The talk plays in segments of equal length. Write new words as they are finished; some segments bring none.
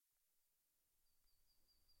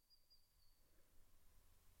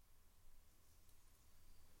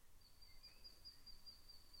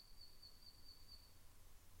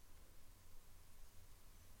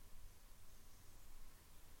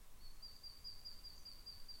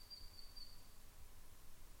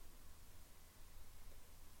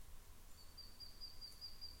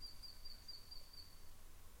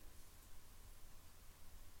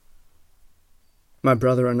My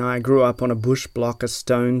brother and I grew up on a bush block a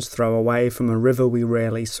stone's throw away from a river we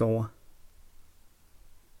rarely saw.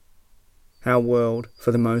 Our world,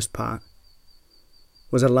 for the most part,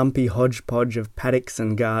 was a lumpy hodgepodge of paddocks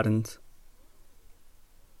and gardens.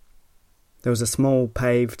 There was a small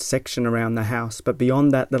paved section around the house, but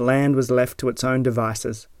beyond that the land was left to its own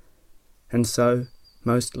devices, and so,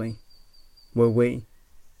 mostly, were we.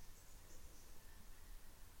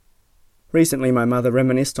 Recently my mother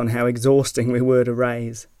reminisced on how exhausting we were to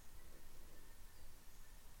raise.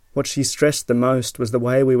 What she stressed the most was the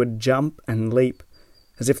way we would jump and leap,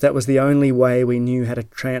 as if that was the only way we knew how to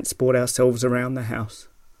transport ourselves around the house.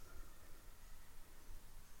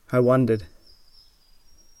 I wondered,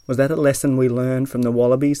 was that a lesson we learned from the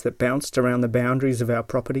wallabies that bounced around the boundaries of our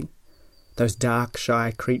property? Those dark,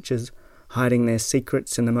 shy creatures hiding their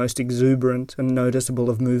secrets in the most exuberant and noticeable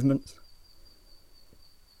of movements?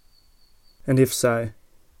 And if so,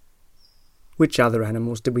 which other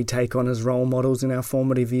animals did we take on as role models in our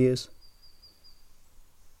formative years?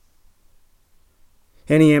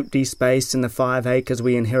 Any empty space in the 5 acres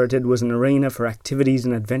we inherited was an arena for activities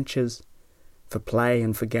and adventures, for play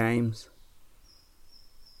and for games.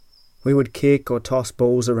 We would kick or toss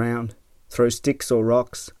balls around, throw sticks or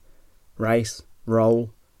rocks, race,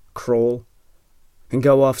 roll, crawl, and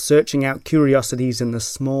go off searching out curiosities in the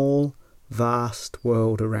small, vast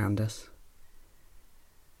world around us.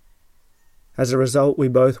 As a result, we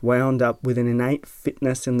both wound up with an innate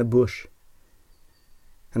fitness in the bush.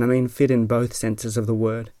 And I mean fit in both senses of the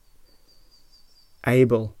word.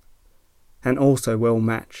 Able, and also well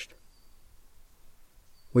matched.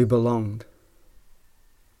 We belonged.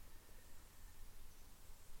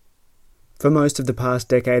 For most of the past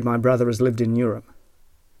decade, my brother has lived in Europe.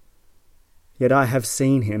 Yet I have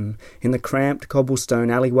seen him in the cramped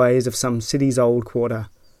cobblestone alleyways of some city's old quarter,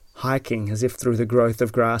 hiking as if through the growth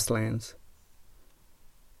of grasslands.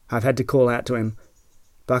 I've had to call out to him,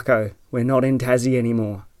 "Bucko, we're not in Tassie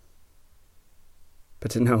anymore."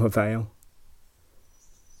 But to no avail.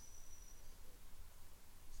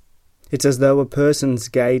 It's as though a person's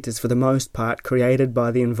gait is for the most part created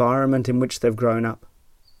by the environment in which they've grown up.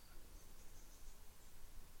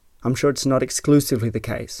 I'm sure it's not exclusively the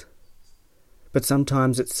case, but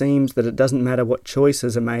sometimes it seems that it doesn't matter what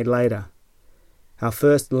choices are made later. Our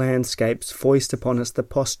first landscapes foist upon us the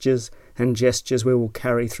postures and gestures we will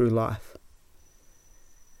carry through life.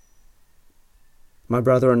 My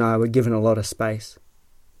brother and I were given a lot of space,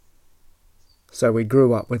 so we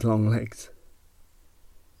grew up with long legs.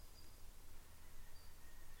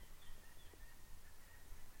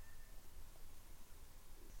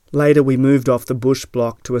 Later we moved off the bush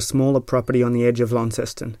block to a smaller property on the edge of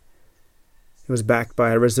Launceston. It was backed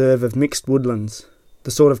by a reserve of mixed woodlands,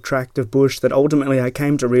 the sort of tract of bush that ultimately I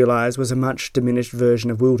came to realise was a much diminished version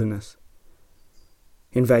of wilderness.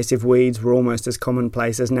 Invasive weeds were almost as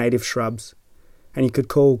commonplace as native shrubs, and you could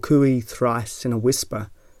call cooey thrice in a whisper,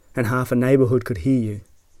 and half a neighbourhood could hear you,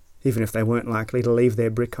 even if they weren't likely to leave their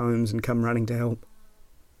brick homes and come running to help.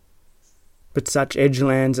 But such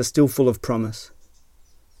edgelands are still full of promise,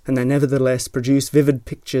 and they nevertheless produce vivid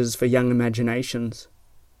pictures for young imaginations.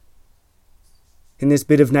 In this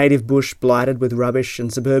bit of native bush blighted with rubbish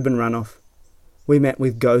and suburban runoff, we met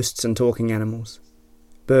with ghosts and talking animals,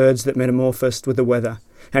 birds that metamorphosed with the weather,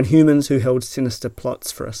 and humans who held sinister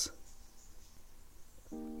plots for us.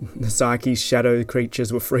 The Psyche's shadow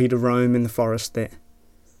creatures were free to roam in the forest there.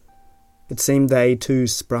 It seemed they too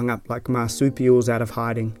sprung up like marsupials out of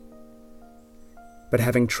hiding. But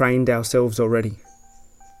having trained ourselves already,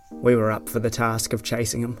 we were up for the task of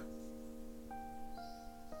chasing them.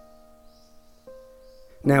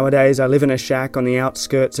 Nowadays I live in a shack on the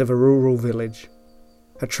outskirts of a rural village,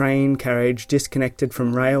 a train carriage disconnected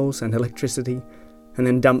from rails and electricity and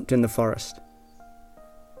then dumped in the forest.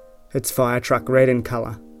 Its fire truck red in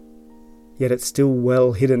colour, yet it's still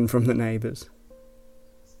well hidden from the neighbours.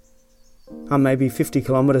 I'm maybe 50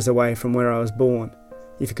 kilometres away from where I was born,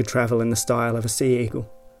 if you could travel in the style of a sea eagle,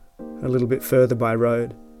 a little bit further by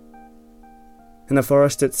road. And the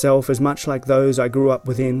forest itself is much like those I grew up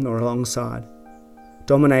within or alongside,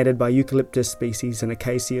 dominated by eucalyptus species and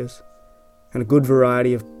acacias, and a good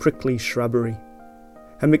variety of prickly shrubbery,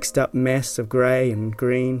 a mixed-up mess of grey and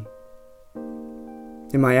green.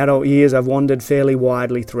 In my adult years I've wandered fairly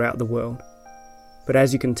widely throughout the world, but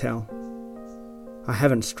as you can tell, I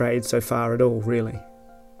haven't strayed so far at all, really.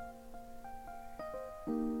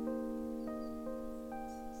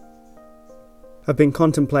 I've been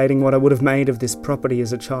contemplating what I would have made of this property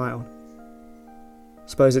as a child.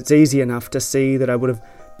 Suppose it's easy enough to see that I would have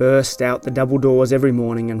burst out the double doors every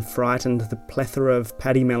morning and frightened the plethora of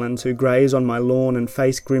paddy melons who graze on my lawn and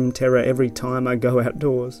face grim terror every time I go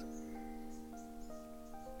outdoors.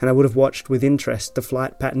 And I would have watched with interest the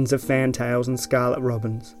flight patterns of fantails and scarlet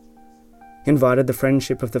robins, invited the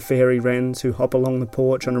friendship of the fairy wrens who hop along the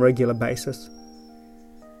porch on a regular basis.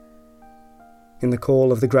 In the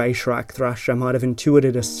call of the grey shrike thrush, I might have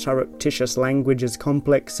intuited a surreptitious language as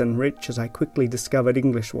complex and rich as I quickly discovered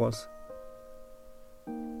English was.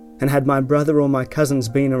 And had my brother or my cousins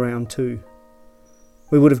been around too,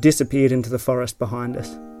 we would have disappeared into the forest behind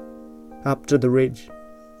us, up to the ridge,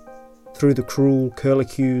 through the cruel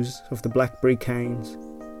curlicues of the blackberry canes,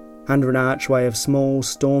 under an archway of small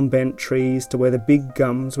storm-bent trees to where the big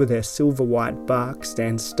gums with their silver-white bark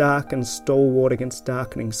stand stark and stalwart against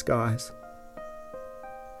darkening skies.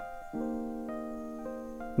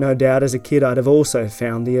 No doubt as a kid I'd have also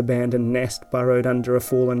found the abandoned nest burrowed under a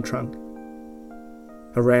fallen trunk,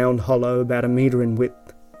 a round hollow about a metre in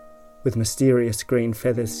width, with mysterious green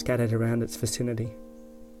feathers scattered around its vicinity.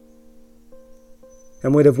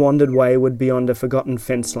 And we'd have wandered wayward beyond a forgotten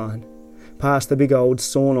fence line, past the big old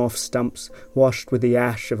sawn-off stumps washed with the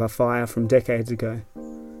ash of a fire from decades ago,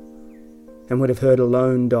 and would have heard a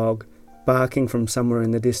lone dog barking from somewhere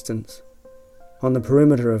in the distance, on the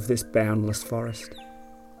perimeter of this boundless forest,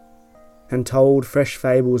 and told fresh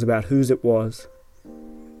fables about whose it was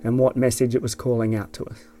and what message it was calling out to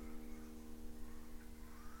us.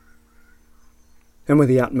 And with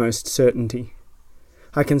the utmost certainty,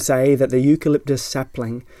 I can say that the eucalyptus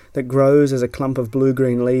sapling that grows as a clump of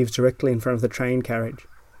blue-green leaves directly in front of the train carriage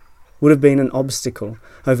would have been an obstacle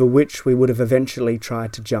over which we would have eventually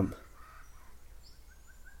tried to jump.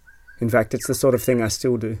 In fact, it's the sort of thing I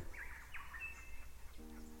still do.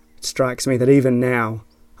 It strikes me that even now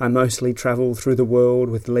I mostly travel through the world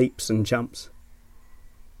with leaps and jumps,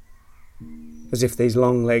 as if these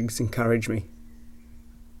long legs encourage me.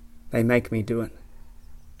 They make me do it.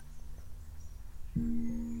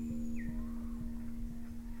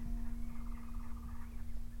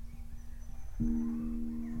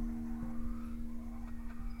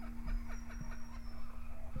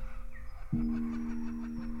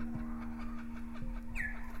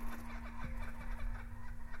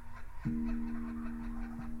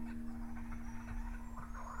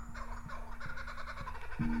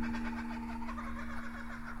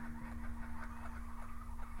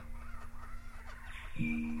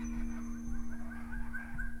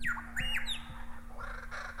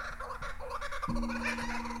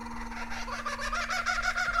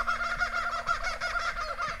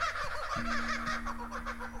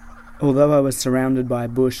 Although I was surrounded by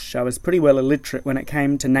bush, I was pretty well illiterate when it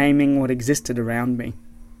came to naming what existed around me.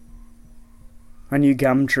 I knew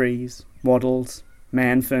gum trees, wattles,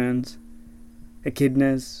 man ferns,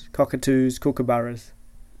 echidnas, cockatoos, kookaburras.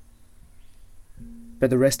 But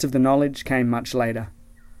the rest of the knowledge came much later.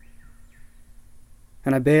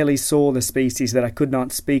 And I barely saw the species that I could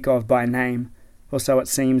not speak of by name, or so it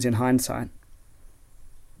seems in hindsight.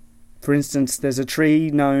 For instance, there's a tree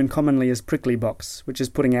known commonly as prickly box, which is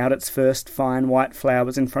putting out its first fine white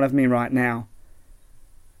flowers in front of me right now.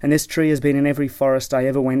 And this tree has been in every forest I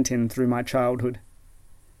ever went in through my childhood.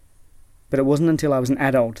 But it wasn't until I was an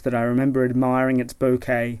adult that I remember admiring its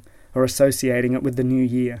bouquet or associating it with the new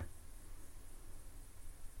year.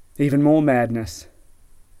 Even more madness.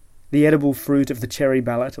 The edible fruit of the cherry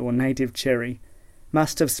ballot, or native cherry,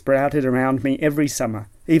 must have sprouted around me every summer,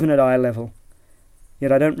 even at eye level.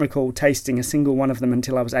 Yet I don't recall tasting a single one of them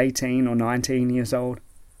until I was 18 or 19 years old.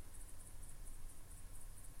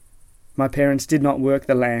 My parents did not work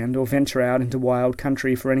the land or venture out into wild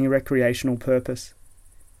country for any recreational purpose.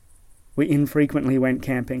 We infrequently went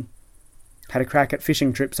camping, had a crack at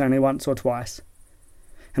fishing trips only once or twice,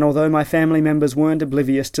 and although my family members weren't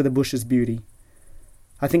oblivious to the bush's beauty,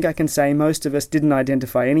 I think I can say most of us didn't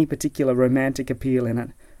identify any particular romantic appeal in it,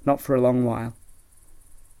 not for a long while.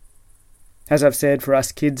 As I've said, for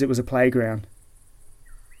us kids it was a playground,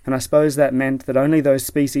 and I suppose that meant that only those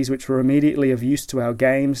species which were immediately of use to our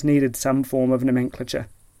games needed some form of nomenclature.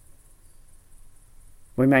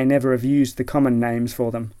 We may never have used the common names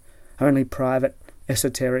for them, only private,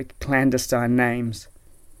 esoteric, clandestine names.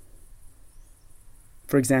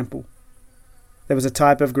 For example, there was a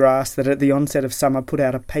type of grass that at the onset of summer put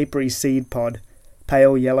out a papery seed pod,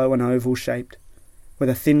 pale yellow and oval-shaped, with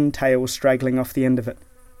a thin tail straggling off the end of it.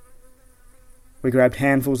 We grabbed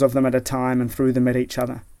handfuls of them at a time and threw them at each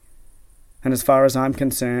other. And as far as I'm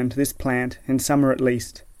concerned, this plant, in summer at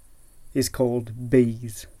least, is called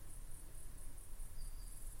bees.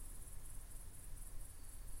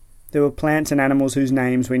 There were plants and animals whose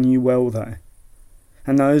names we knew well, though.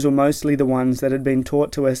 and those were mostly the ones that had been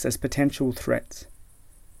taught to us as potential threats.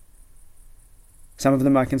 Some of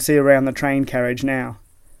them I can see around the train carriage now.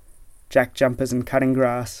 Jack jumpers and cutting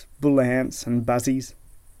grass, bull ants and buzzies.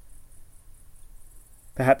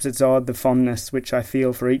 Perhaps it's odd the fondness which I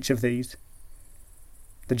feel for each of these.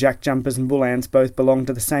 The jack jumpers and bull ants both belong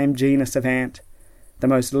to the same genus of ant, the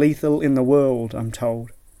most lethal in the world, I'm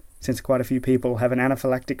told, since quite a few people have an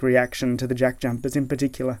anaphylactic reaction to the jack jumpers in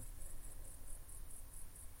particular.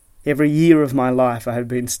 Every year of my life I have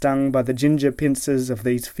been stung by the ginger pincers of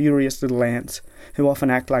these furious little ants, who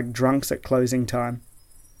often act like drunks at closing time.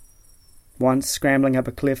 Once, scrambling up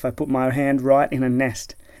a cliff, I put my hand right in a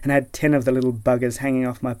nest and had 10 of the little buggers hanging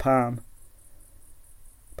off my palm.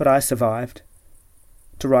 But I survived,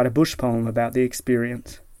 to write a bush poem about the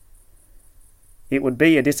experience. It would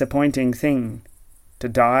be a disappointing thing to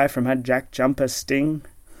die from a jack jumper sting.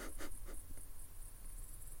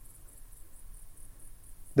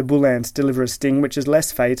 The bull ants deliver a sting which is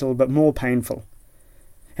less fatal but more painful,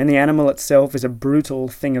 and the animal itself is a brutal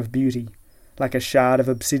thing of beauty, like a shard of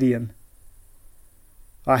obsidian.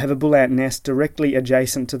 I have a bull ant nest directly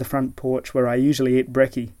adjacent to the front porch where I usually eat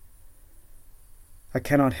brekkie. I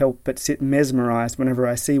cannot help but sit mesmerised whenever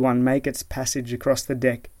I see one make its passage across the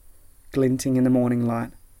deck, glinting in the morning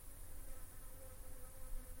light.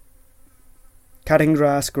 Cutting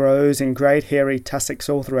grass grows in great hairy tussocks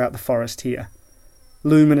all throughout the forest here,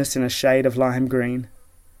 luminous in a shade of lime green.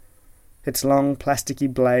 Its long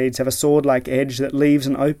plasticky blades have a sword-like edge that leaves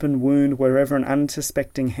an open wound wherever an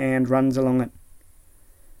unsuspecting hand runs along it.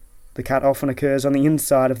 The cut often occurs on the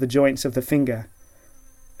inside of the joints of the finger,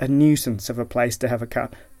 a nuisance of a place to have a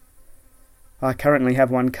cut. I currently have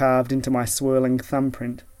one carved into my swirling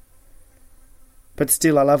thumbprint. But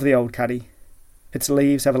still I love the old cutty. Its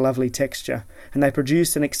leaves have a lovely texture, and they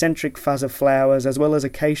produce an eccentric fuzz of flowers as well as a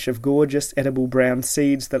cache of gorgeous edible brown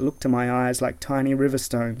seeds that look to my eyes like tiny river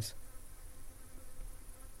stones.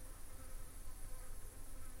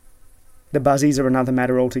 The buzzies are another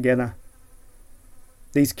matter altogether.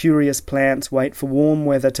 These curious plants wait for warm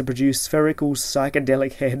weather to produce spherical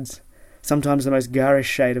psychedelic heads, sometimes the most garish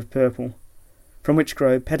shade of purple, from which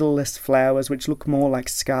grow petalless flowers which look more like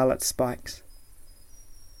scarlet spikes.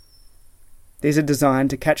 These are designed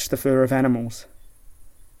to catch the fur of animals,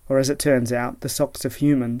 or as it turns out, the socks of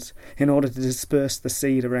humans, in order to disperse the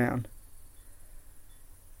seed around.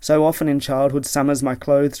 So often in childhood summers my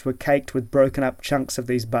clothes were caked with broken up chunks of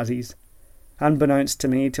these buzzies, unbeknownst to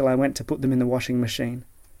me till I went to put them in the washing machine.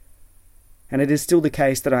 And it is still the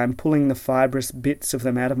case that I am pulling the fibrous bits of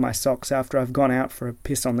them out of my socks after I've gone out for a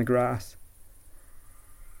piss on the grass.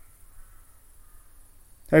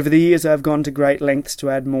 Over the years I have gone to great lengths to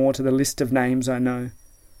add more to the list of names I know,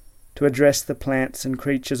 to address the plants and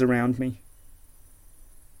creatures around me.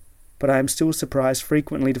 But I am still surprised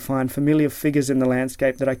frequently to find familiar figures in the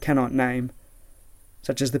landscape that I cannot name,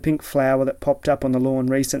 such as the pink flower that popped up on the lawn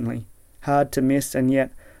recently, hard to miss, and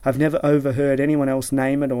yet I've never overheard anyone else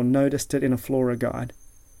name it or noticed it in a flora guide.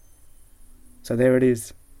 So there it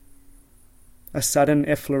is, a sudden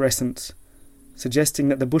efflorescence, suggesting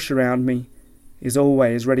that the bush around me is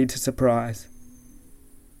always ready to surprise,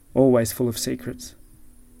 always full of secrets.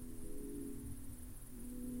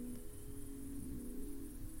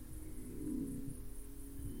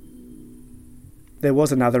 There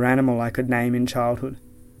was another animal I could name in childhood,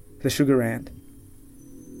 the sugar ant.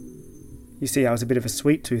 You see, I was a bit of a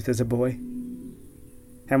sweet tooth as a boy,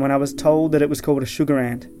 and when I was told that it was called a sugar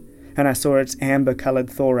ant, and I saw its amber-coloured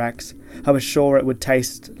thorax, I was sure it would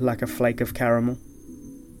taste like a flake of caramel.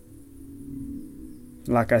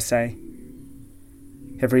 Like I say,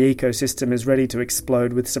 every ecosystem is ready to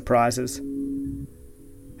explode with surprises,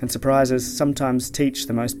 and surprises sometimes teach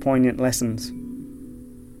the most poignant lessons.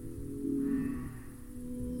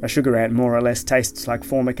 A sugar ant more or less tastes like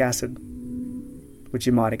formic acid, which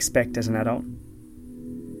you might expect as an adult.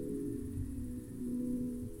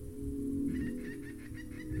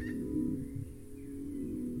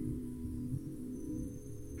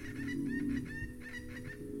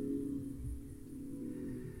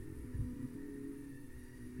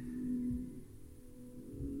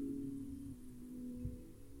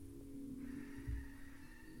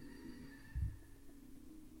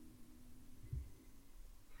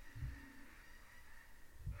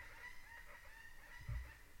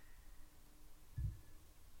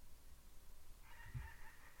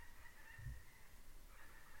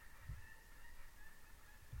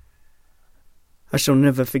 I shall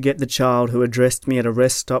never forget the child who addressed me at a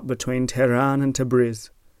rest stop between Tehran and Tabriz,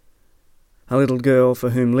 a little girl for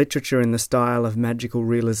whom literature in the style of magical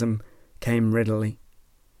realism came readily.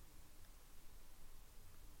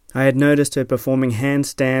 I had noticed her performing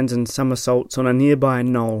handstands and somersaults on a nearby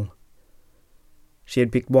knoll. She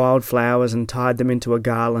had picked wild flowers and tied them into a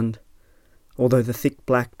garland, although the thick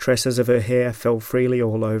black tresses of her hair fell freely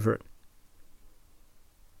all over it.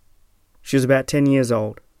 She was about 10 years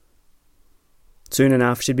old. Soon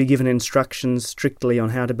enough she'd be given instructions strictly on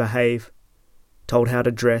how to behave, told how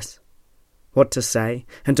to dress, what to say,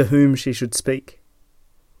 and to whom she should speak.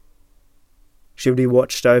 She would be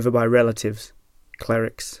watched over by relatives,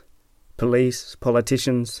 clerics, police,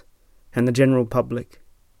 politicians, and the general public.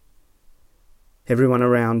 Everyone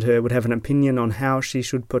around her would have an opinion on how she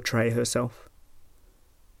should portray herself.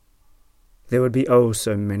 There would be oh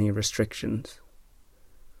so many restrictions.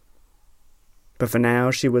 But for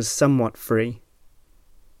now she was somewhat free,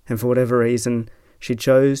 and for whatever reason she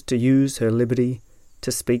chose to use her liberty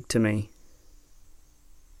to speak to me.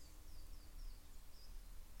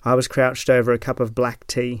 I was crouched over a cup of black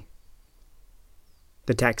tea.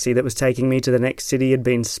 The taxi that was taking me to the next city had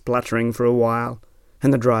been spluttering for a while,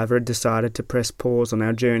 and the driver had decided to press pause on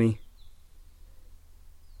our journey.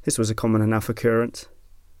 This was a common enough occurrence,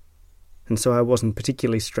 and so I wasn't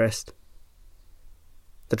particularly stressed.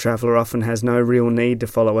 The traveller often has no real need to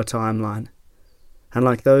follow a timeline,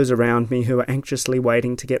 unlike those around me who were anxiously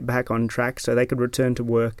waiting to get back on track so they could return to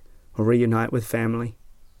work or reunite with family.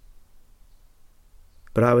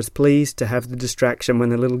 But I was pleased to have the distraction when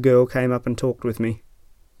the little girl came up and talked with me.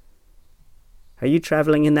 "Are you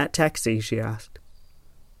travelling in that taxi?" she asked,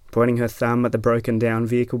 pointing her thumb at the broken-down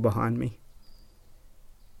vehicle behind me.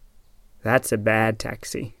 "That's a bad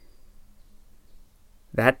taxi.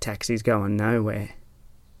 That taxi's going nowhere."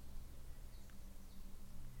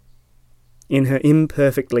 In her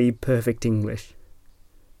imperfectly perfect English,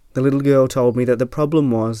 the little girl told me that the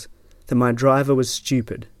problem was that my driver was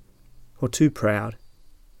stupid, or too proud.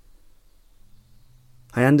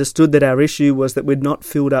 I understood that our issue was that we'd not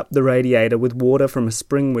filled up the radiator with water from a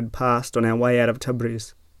spring we'd passed on our way out of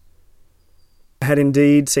Tabriz. I had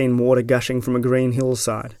indeed seen water gushing from a green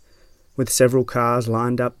hillside, with several cars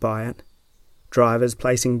lined up by it, drivers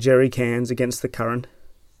placing jerry cans against the current.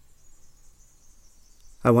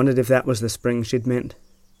 I wondered if that was the spring she'd meant.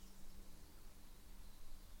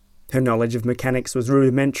 Her knowledge of mechanics was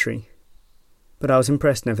rudimentary, but I was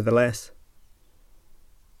impressed nevertheless.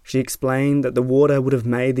 She explained that the water would have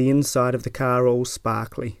made the inside of the car all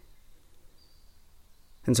sparkly,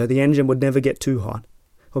 and so the engine would never get too hot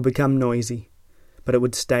or become noisy, but it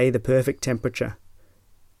would stay the perfect temperature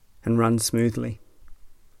and run smoothly.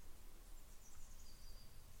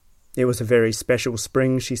 It was a very special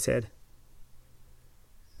spring, she said.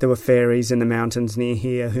 There were fairies in the mountains near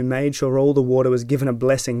here who made sure all the water was given a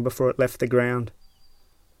blessing before it left the ground.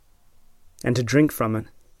 And to drink from it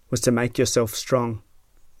was to make yourself strong.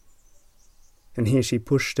 And here she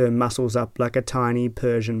pushed her muscles up like a tiny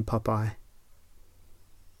Persian Popeye.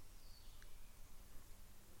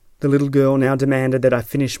 The little girl now demanded that I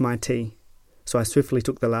finish my tea, so I swiftly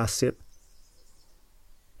took the last sip.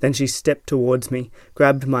 Then she stepped towards me,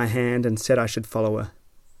 grabbed my hand, and said I should follow her.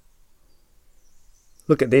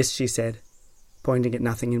 "Look at this," she said, pointing at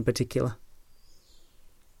nothing in particular.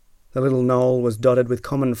 The little knoll was dotted with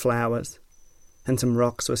common flowers, and some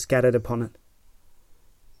rocks were scattered upon it.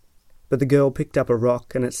 But the girl picked up a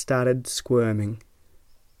rock and it started squirming.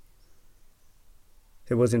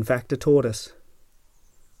 It was in fact a tortoise.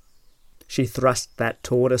 She thrust that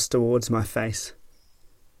tortoise towards my face.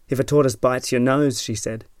 "If a tortoise bites your nose," she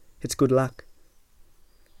said, "it's good luck."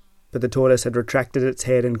 But the tortoise had retracted its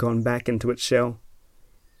head and gone back into its shell.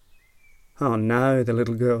 "Oh no," the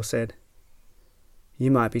little girl said.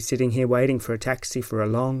 "You might be sitting here waiting for a taxi for a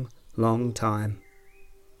long, long time."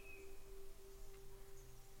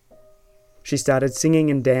 She started singing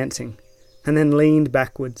and dancing, and then leaned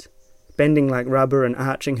backwards, bending like rubber and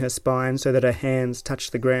arching her spine so that her hands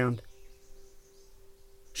touched the ground.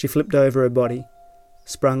 She flipped over her body,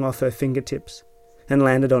 sprung off her fingertips, and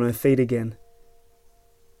landed on her feet again.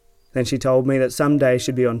 Then she told me that someday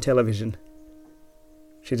she'd be on television.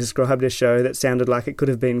 She described a show that sounded like it could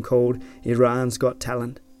have been called Iran's Got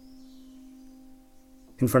Talent.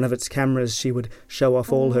 In front of its cameras she would show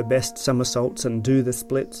off all her best somersaults and do the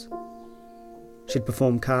splits. She'd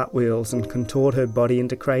perform cartwheels and contort her body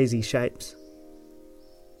into crazy shapes.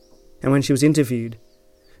 And when she was interviewed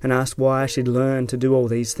and asked why she'd learned to do all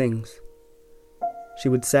these things, she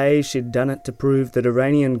would say she'd done it to prove that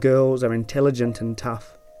Iranian girls are intelligent and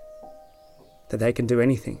tough, that they can do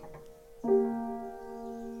anything.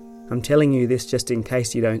 "I'm telling you this just in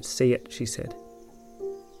case you don't see it," she said.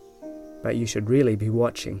 "But you should really be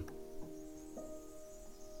watching."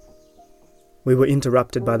 We were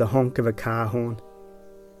interrupted by the honk of a car horn.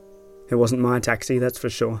 It wasn't my taxi, that's for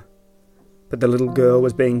sure. but the little girl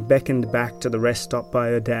was being beckoned back to the rest stop by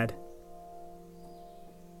her dad.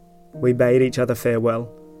 We bade each other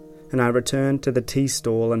farewell, and I returned to the tea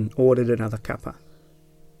stall and ordered another cuppa.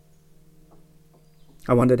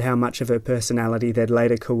 I wondered how much of her personality they'd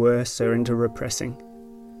later coerce her into repressing.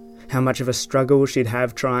 How much of a struggle she'd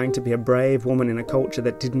have trying to be a brave woman in a culture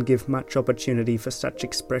that didn't give much opportunity for such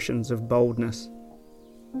expressions of boldness.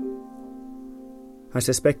 I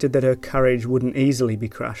suspected that her courage wouldn't easily be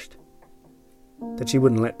crushed, that she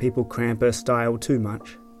wouldn't let people cramp her style too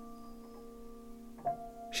much.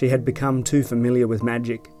 She had become too familiar with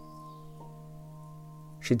magic.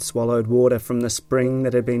 She'd swallowed water from the spring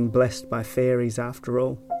that had been blessed by fairies after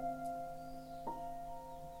all.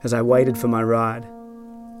 As I waited for my ride,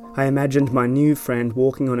 I imagined my new friend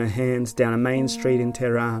walking on her hands down a main street in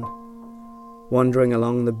Tehran, wandering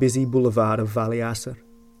along the busy boulevard of Vali Asr,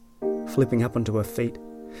 flipping up onto her feet,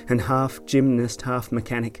 and half gymnast, half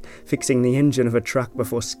mechanic, fixing the engine of a truck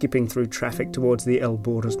before skipping through traffic towards the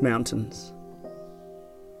Elborz Mountains.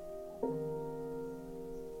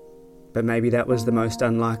 But maybe that was the most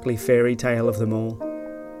unlikely fairy tale of them all.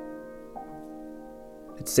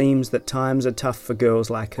 It seems that times are tough for girls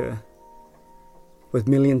like her, with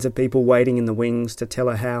millions of people waiting in the wings to tell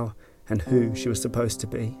her how and who she was supposed to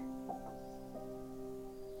be.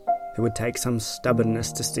 It would take some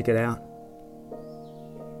stubbornness to stick it out.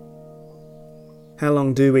 How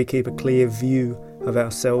long do we keep a clear view of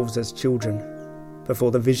ourselves as children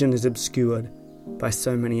before the vision is obscured by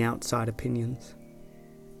so many outside opinions?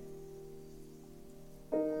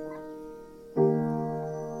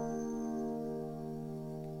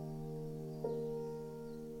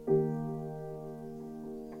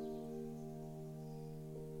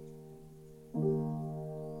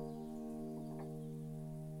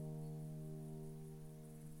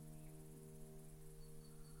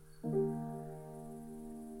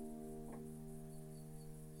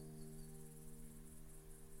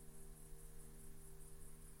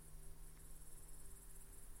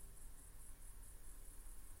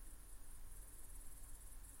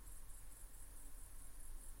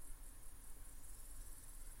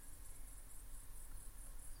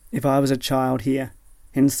 If I was a child here,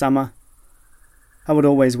 in summer, I would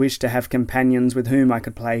always wish to have companions with whom I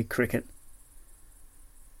could play cricket.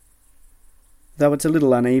 Though it's a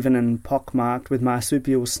little uneven and pock-marked with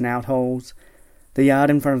marsupial snout holes, the yard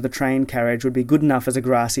in front of the train carriage would be good enough as a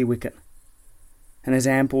grassy wicket, and there's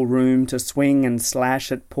ample room to swing and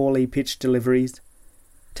slash at poorly pitched deliveries,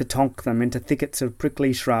 to tonk them into thickets of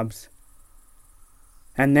prickly shrubs.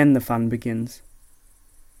 And then the fun begins.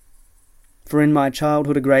 For in my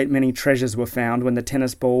childhood a great many treasures were found when the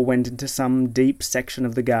tennis ball went into some deep section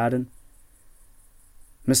of the garden.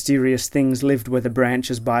 Mysterious things lived where the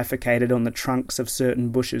branches bifurcated on the trunks of certain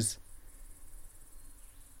bushes.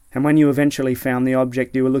 And when you eventually found the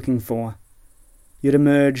object you were looking for, you'd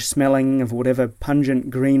emerge smelling of whatever pungent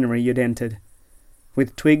greenery you'd entered,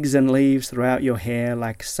 with twigs and leaves throughout your hair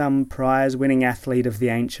like some prize-winning athlete of the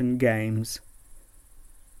ancient games.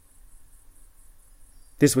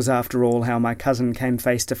 This was after all how my cousin came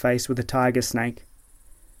face to face with a tiger snake,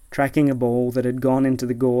 tracking a ball that had gone into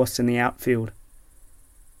the gorse in the outfield.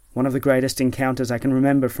 One of the greatest encounters I can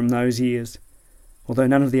remember from those years, although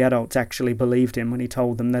none of the adults actually believed him when he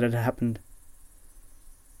told them that it had happened.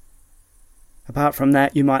 Apart from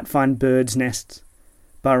that, you might find birds' nests,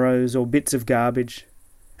 burrows or bits of garbage,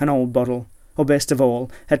 an old bottle, or best of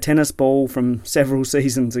all, a tennis ball from several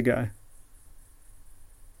seasons ago.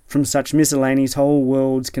 From such miscellanies whole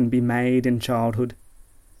worlds can be made in childhood.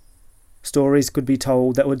 Stories could be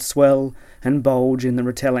told that would swell and bulge in the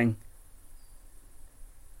retelling.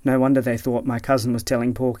 No wonder they thought my cousin was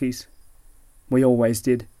telling porkies. We always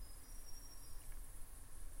did.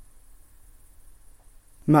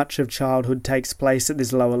 Much of childhood takes place at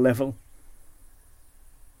this lower level.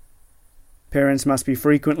 Parents must be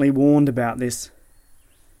frequently warned about this.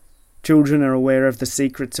 Children are aware of the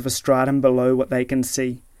secrets of a stratum below what they can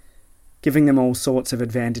see, giving them all sorts of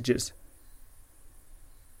advantages.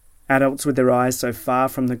 Adults with their eyes so far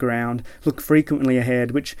from the ground look frequently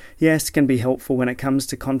ahead, which, yes, can be helpful when it comes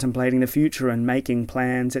to contemplating the future and making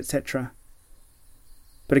plans, etc.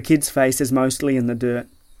 But a kid's face is mostly in the dirt,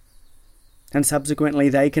 and subsequently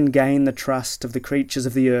they can gain the trust of the creatures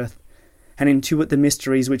of the earth and intuit the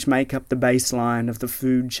mysteries which make up the baseline of the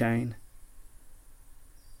food chain.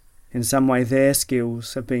 In some way their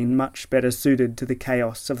skills have been much better suited to the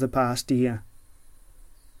chaos of the past year.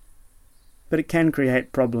 But it can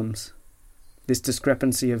create problems, this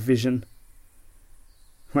discrepancy of vision.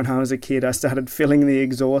 When I was a kid, I started filling the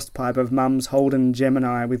exhaust pipe of Mum's Holden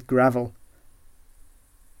Gemini with gravel.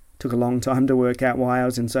 Took a long time to work out why I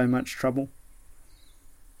was in so much trouble.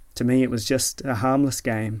 To me it was just a harmless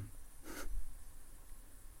game.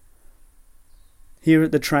 Here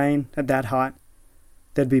at the train, at that height,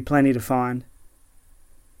 there'd be plenty to find.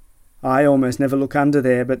 I almost never look under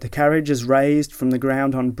there, but the carriage is raised from the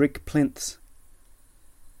ground on brick plinths.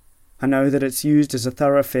 I know that it's used as a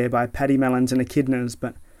thoroughfare by paddy melons and echidnas,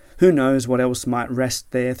 but who knows what else might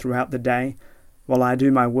rest there throughout the day, while I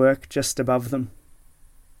do my work just above them.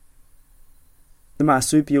 The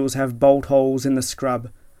marsupials have bolt holes in the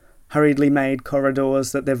scrub, hurriedly made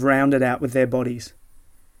corridors that they've rounded out with their bodies.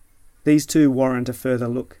 These too warrant a further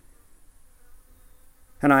look.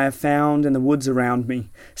 And I have found in the woods around me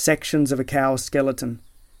sections of a cow's skeleton,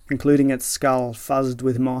 including its skull fuzzed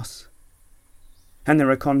with moss. And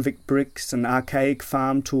there are convict bricks and archaic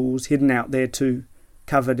farm tools hidden out there too,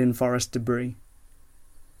 covered in forest debris.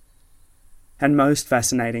 And most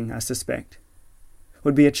fascinating, I suspect,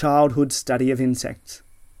 would be a childhood study of insects.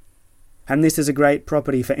 And this is a great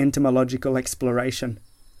property for entomological exploration.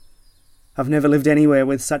 I've never lived anywhere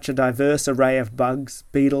with such a diverse array of bugs,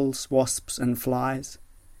 beetles, wasps, and flies.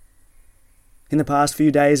 In the past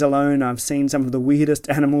few days alone, I've seen some of the weirdest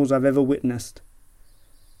animals I've ever witnessed.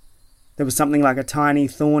 There was something like a tiny,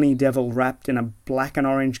 thorny devil wrapped in a black and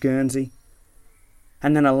orange guernsey,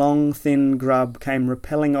 and then a long, thin grub came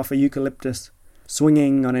rappelling off a eucalyptus,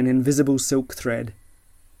 swinging on an invisible silk thread.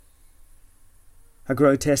 A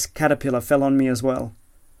grotesque caterpillar fell on me as well.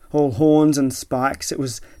 All horns and spikes, it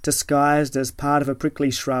was disguised as part of a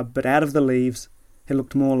prickly shrub, but out of the leaves, it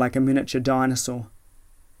looked more like a miniature dinosaur.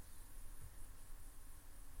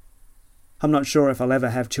 I'm not sure if I'll ever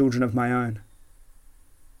have children of my own.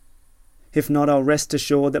 If not, I'll rest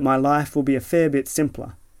assured that my life will be a fair bit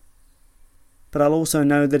simpler. But I'll also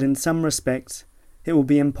know that in some respects, it will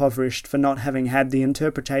be impoverished for not having had the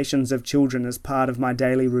interpretations of children as part of my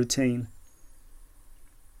daily routine.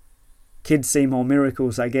 Kids see more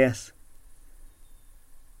miracles, I guess.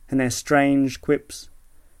 And their strange quips,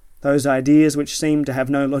 those ideas which seem to have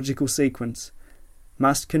no logical sequence,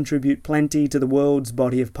 must contribute plenty to the world's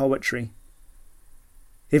body of poetry,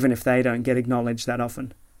 even if they don't get acknowledged that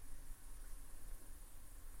often.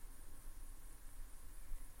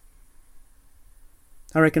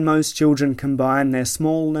 I reckon most children combine their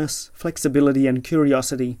smallness, flexibility and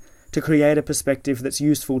curiosity to create a perspective that's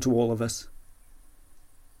useful to all of us.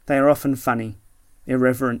 They are often funny,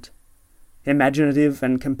 irreverent, imaginative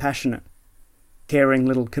and compassionate, caring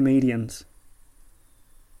little comedians.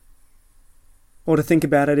 Or to think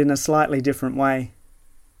about it in a slightly different way,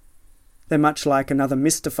 they're much like another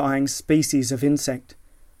mystifying species of insect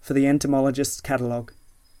for the entomologist's catalogue.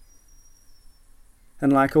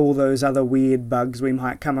 And like all those other weird bugs we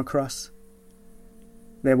might come across,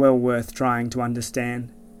 they're well worth trying to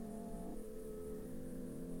understand.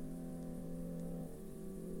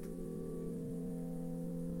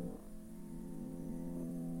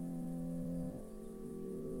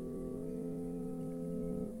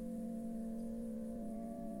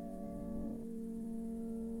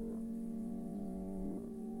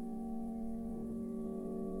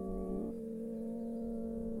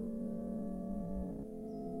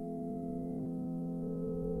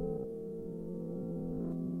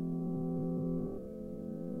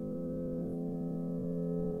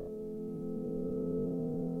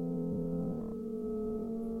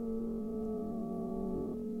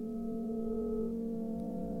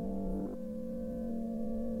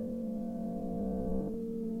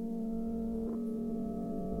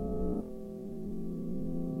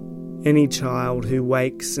 Any child who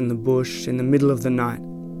wakes in the bush in the middle of the night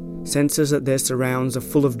senses that their surrounds are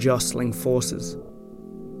full of jostling forces.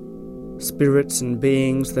 Spirits and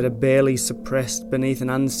beings that are barely suppressed beneath an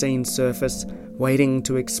unseen surface, waiting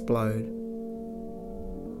to explode.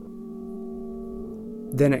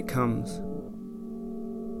 Then it comes.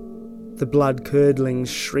 The blood-curdling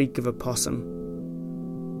shriek of a possum,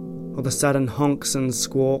 or the sudden honks and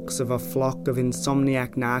squawks of a flock of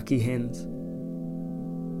insomniac narky hens.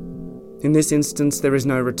 In this instance, there is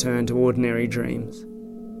no return to ordinary dreams.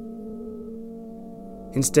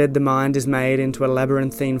 Instead, the mind is made into a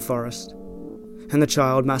labyrinthine forest, and the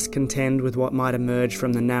child must contend with what might emerge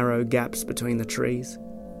from the narrow gaps between the trees,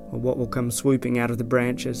 or what will come swooping out of the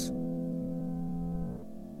branches.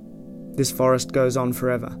 This forest goes on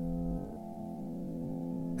forever,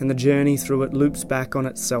 and the journey through it loops back on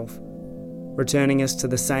itself, returning us to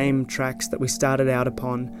the same tracks that we started out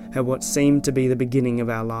upon at what seemed to be the beginning of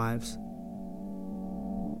our lives.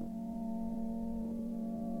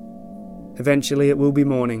 Eventually it will be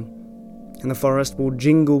morning, and the forest will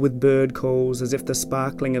jingle with bird calls as if the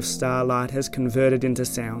sparkling of starlight has converted into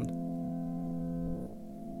sound.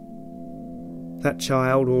 That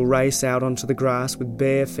child will race out onto the grass with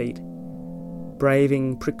bare feet,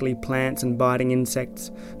 braving prickly plants and biting insects,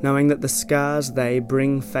 knowing that the scars they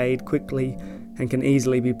bring fade quickly and can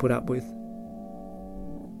easily be put up with.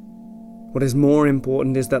 What is more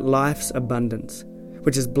important is that life's abundance,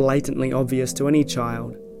 which is blatantly obvious to any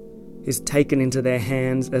child, is taken into their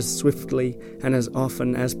hands as swiftly and as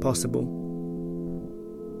often as possible,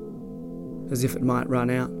 as if it might run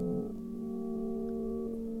out.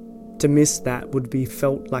 To miss that would be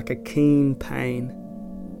felt like a keen pain,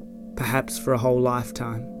 perhaps for a whole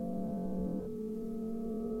lifetime.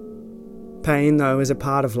 Pain, though, is a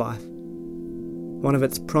part of life, one of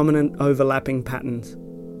its prominent overlapping patterns.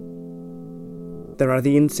 There are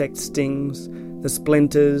the insect stings, the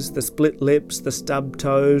splinters, the split lips, the stubbed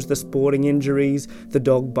toes, the sporting injuries, the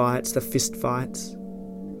dog bites, the fist fights.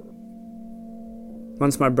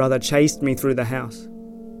 Once my brother chased me through the house.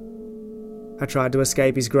 I tried to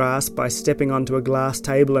escape his grasp by stepping onto a glass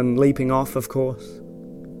table and leaping off, of course.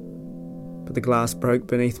 But the glass broke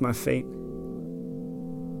beneath my feet.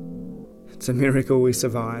 It's a miracle we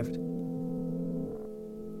survived.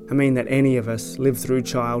 I mean that any of us lived through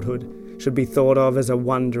childhood should be thought of as a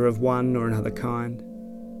wonder of one or another kind.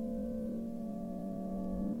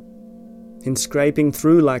 In scraping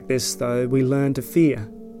through like this, though, we learn to fear.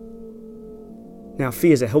 Now,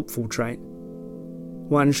 fear's a helpful trait.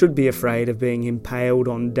 One should be afraid of being impaled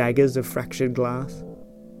on daggers of fractured glass.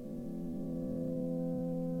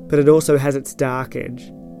 But it also has its dark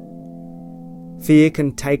edge. Fear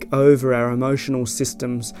can take over our emotional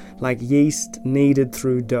systems like yeast kneaded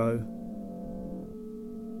through dough.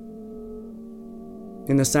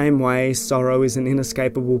 In the same way, sorrow is an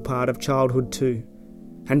inescapable part of childhood too,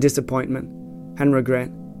 and disappointment, and regret.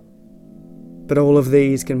 But all of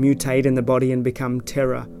these can mutate in the body and become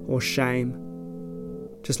terror or shame,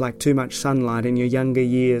 just like too much sunlight in your younger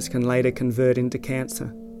years can later convert into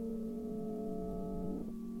cancer.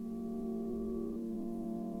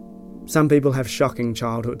 Some people have shocking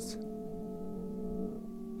childhoods.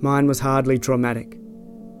 Mine was hardly traumatic,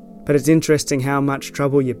 but it's interesting how much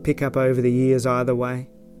trouble you pick up over the years either way.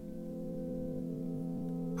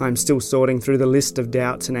 I'm still sorting through the list of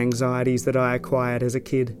doubts and anxieties that I acquired as a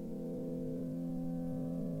kid.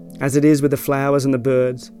 As it is with the flowers and the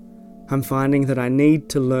birds, I'm finding that I need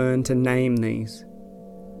to learn to name these.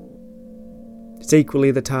 It's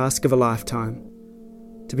equally the task of a lifetime,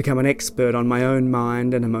 to become an expert on my own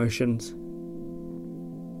mind and emotions.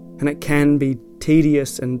 And it can be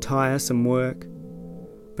tedious and tiresome work,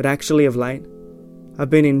 but actually of late, I've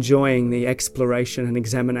been enjoying the exploration and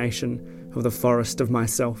examination of the forest of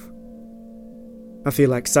myself. I feel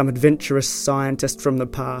like some adventurous scientist from the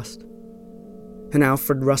past, an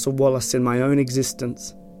Alfred Russel Wallace in my own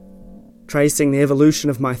existence, tracing the evolution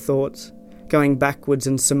of my thoughts, going backwards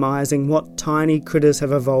and surmising what tiny critters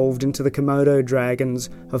have evolved into the Komodo dragons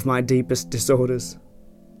of my deepest disorders.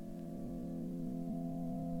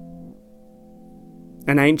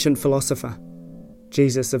 An ancient philosopher,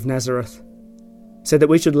 Jesus of Nazareth, said that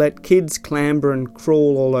we should let kids clamber and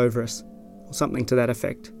crawl all over us, or something to that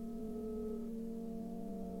effect.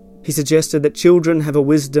 He suggested that children have a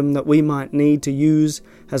wisdom that we might need to use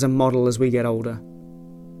as a model as we get older.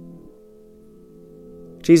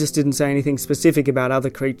 Jesus didn't say anything specific about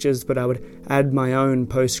other creatures, but I would add my own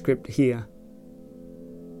postscript here.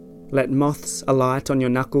 Let moths alight on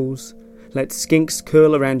your knuckles, let skinks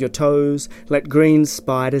curl around your toes, let green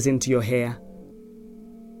spiders into your hair.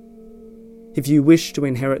 If you wish to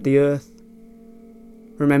inherit the earth,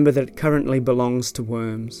 remember that it currently belongs to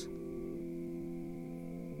worms.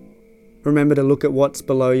 Remember to look at what's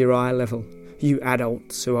below your eye level, you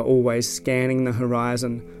adults who are always scanning the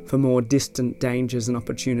horizon for more distant dangers and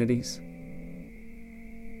opportunities.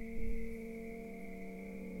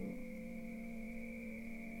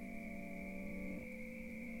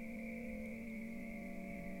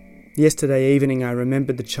 Yesterday evening I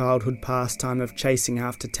remembered the childhood pastime of chasing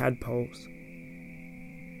after tadpoles.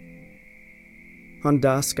 On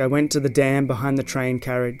dusk I went to the dam behind the train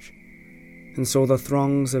carriage and saw the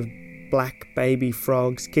throngs of black baby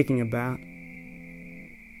frogs kicking about.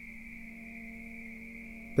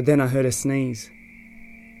 But then I heard a sneeze.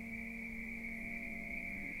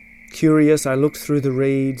 Curious, I looked through the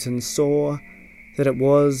reeds and saw that it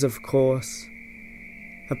was, of course,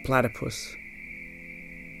 a platypus,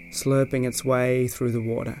 slurping its way through the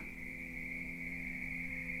water.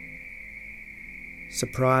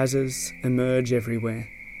 Surprises emerge everywhere.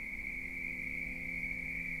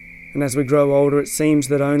 And as we grow older, it seems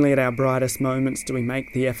that only at our brightest moments do we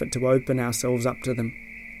make the effort to open ourselves up to them.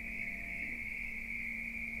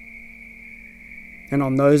 And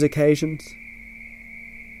on those occasions,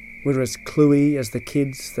 We're as cluey as the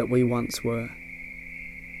kids that we once were.